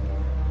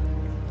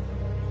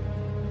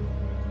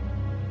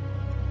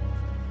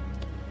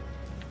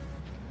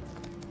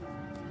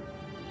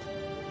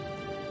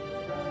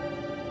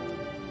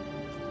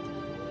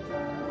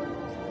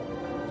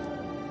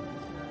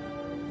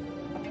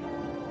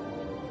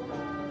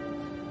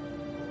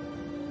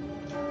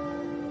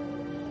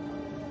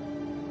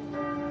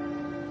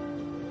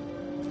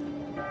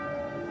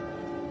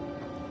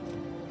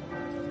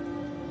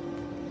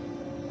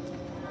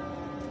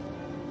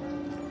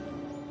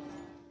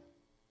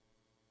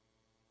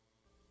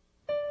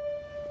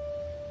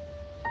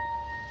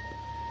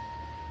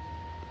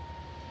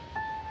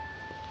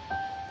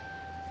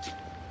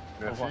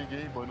 Merci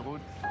Guy, bonne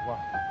route. Au revoir.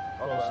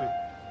 Au revoir.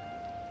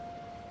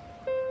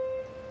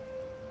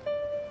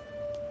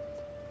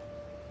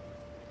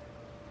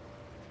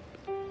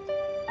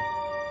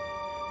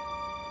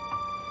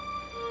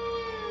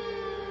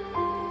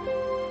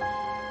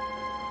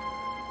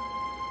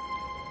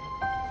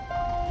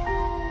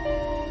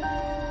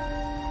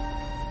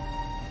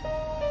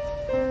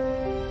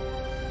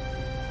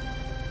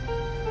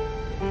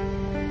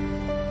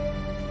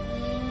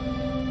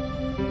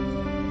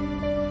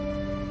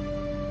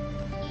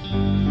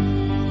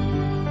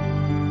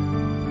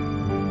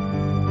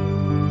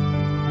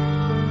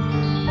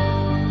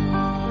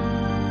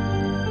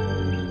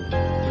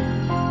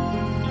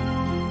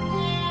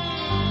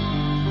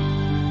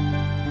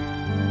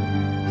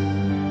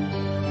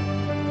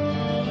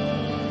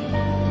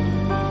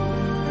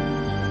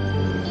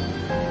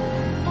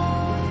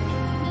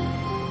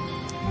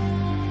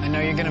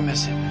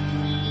 miss it.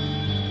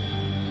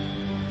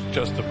 It's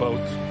just a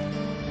boat.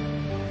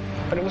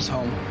 But it was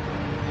home.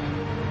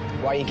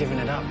 Why are you giving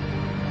it up?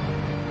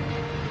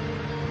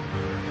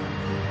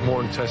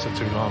 More than Tessa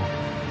too long.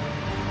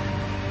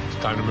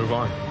 It's time to move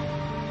on.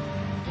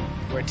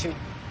 Where to?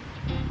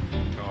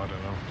 Oh, I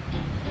don't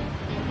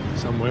know.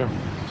 Somewhere.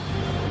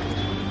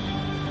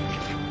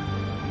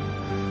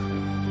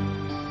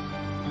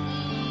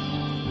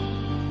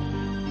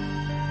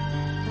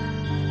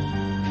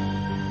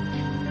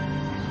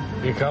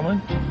 You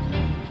coming?